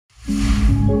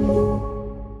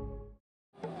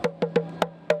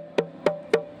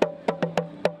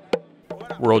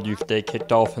World Youth Day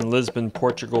kicked off in Lisbon,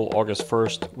 Portugal, August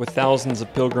 1st, with thousands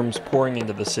of pilgrims pouring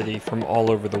into the city from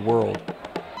all over the world.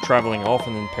 Traveling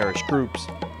often in parish groups,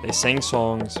 they sang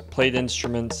songs, played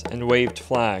instruments, and waved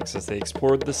flags as they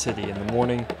explored the city in the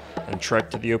morning and trekked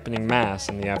to the opening Mass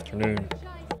in the afternoon.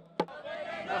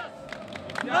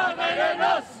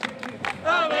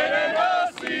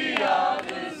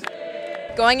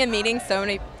 Going and meeting so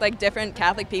many different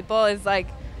Catholic people is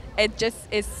it just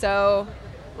is so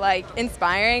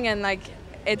inspiring, and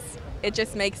it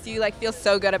just makes you feel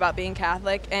so good about being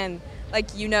Catholic, and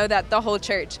you know that the whole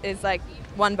church is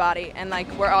one body, and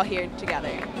we're all here together.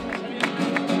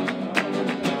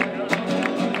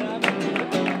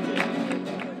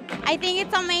 I think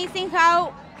it's amazing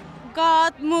how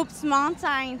God moves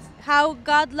mountains, how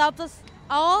God loves us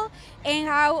all, and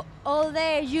how all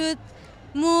the youth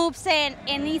moves and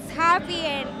is happy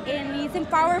and is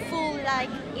powerful.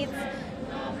 It's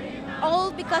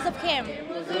all because of him.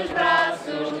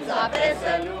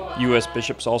 U.S.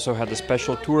 bishops also had a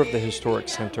special tour of the historic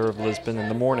center of Lisbon in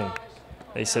the morning.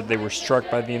 They said they were struck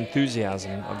by the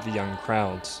enthusiasm of the young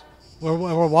crowds.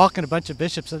 We're walking, a bunch of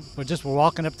bishops, we're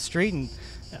walking up the street, and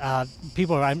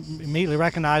people immediately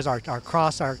recognize our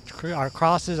crosses,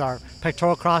 our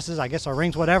pectoral crosses, I guess our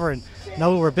rings, whatever, and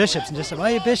know we're bishops, and just say,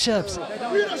 "Hey, bishops!"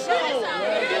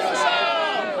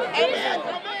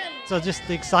 So just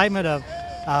the excitement of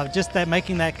just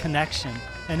making that connection,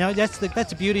 and that's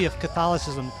the beauty of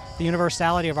Catholicism, the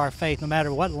universality of our faith. No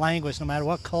matter what language, no matter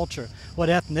what culture, what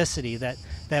ethnicity,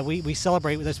 that we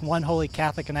celebrate with this one holy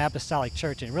Catholic and Apostolic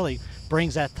Church, and it really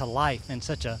brings that to life in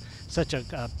such a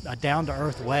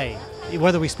down-to-earth way.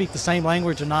 Whether we speak the same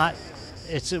language or not,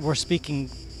 we're speaking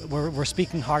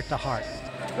heart to heart.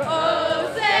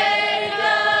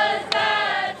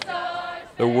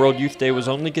 Though World Youth Day was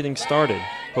only getting started,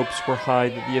 hopes were high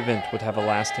that the event would have a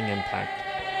lasting impact.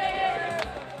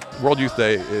 World Youth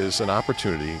Day is an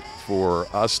opportunity for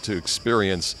us to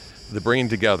experience the bringing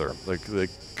together, the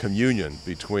communion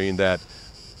between that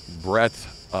breadth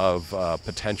of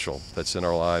potential that's in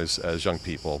our lives as young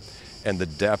people and the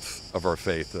depth of our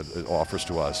faith that it offers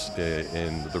to us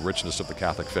in the richness of the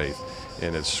Catholic faith,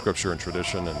 in its scripture and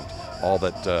tradition and all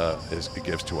that it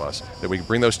gives to us, that we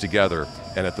bring those together.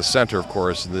 And at the center, of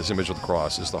course, in this image of the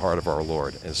cross is the heart of our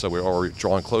Lord. And so we're already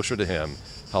drawing closer to Him,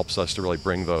 helps us to really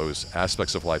bring those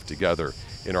aspects of life together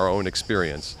in our own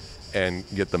experience and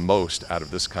get the most out of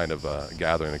this kind of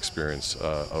gathering experience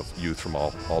of youth from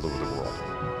all over the world.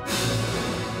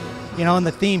 You know, and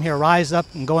the theme here, Rise Up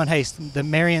and Go in Haste, the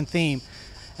Marian theme.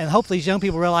 And hopefully these young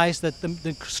people realize that the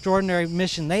extraordinary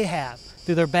mission they have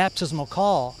through their baptismal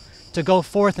call to go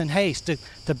forth in haste,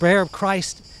 to bear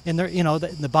Christ in their,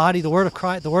 the body, the Word of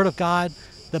Christ, the Word of God,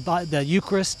 the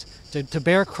Eucharist, to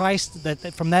bear Christ,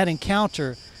 that from that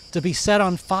encounter to be set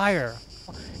on fire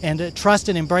and to trust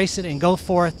and embrace it and go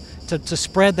forth to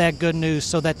spread that good news,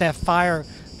 so that fire,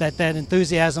 that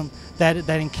enthusiasm, that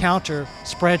encounter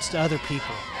spreads to other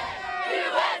people.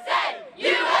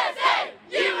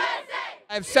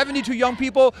 I have 72 young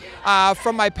people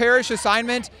from my parish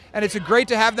assignment, and it's great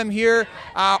to have them here.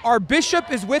 Our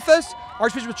bishop is with us,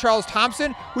 Archbishop Charles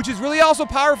Thompson, which is really also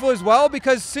powerful as well,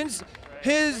 because since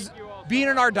his being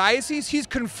in our diocese, he's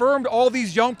confirmed all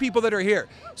these young people that are here.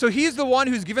 So he's the one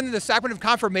who's given them the sacrament of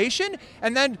confirmation,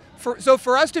 and then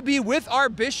for us to be with our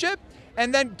bishop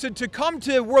and then to come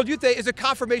to World Youth Day is a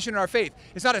confirmation in our faith.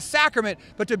 It's not a sacrament,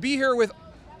 but to be here with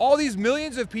all these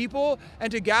millions of people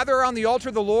and to gather around the altar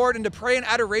of the Lord and to pray in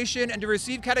adoration and to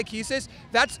receive catechesis,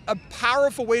 that's a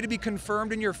powerful way to be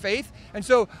confirmed in your faith. And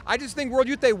so I just think World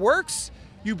Youth Day works.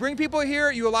 You bring people here,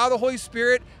 you allow the Holy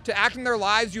Spirit to act in their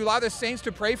lives, you allow the saints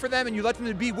to pray for them, and you let them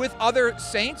to be with other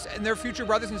saints and their future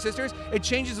brothers and sisters. It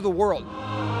changes the world.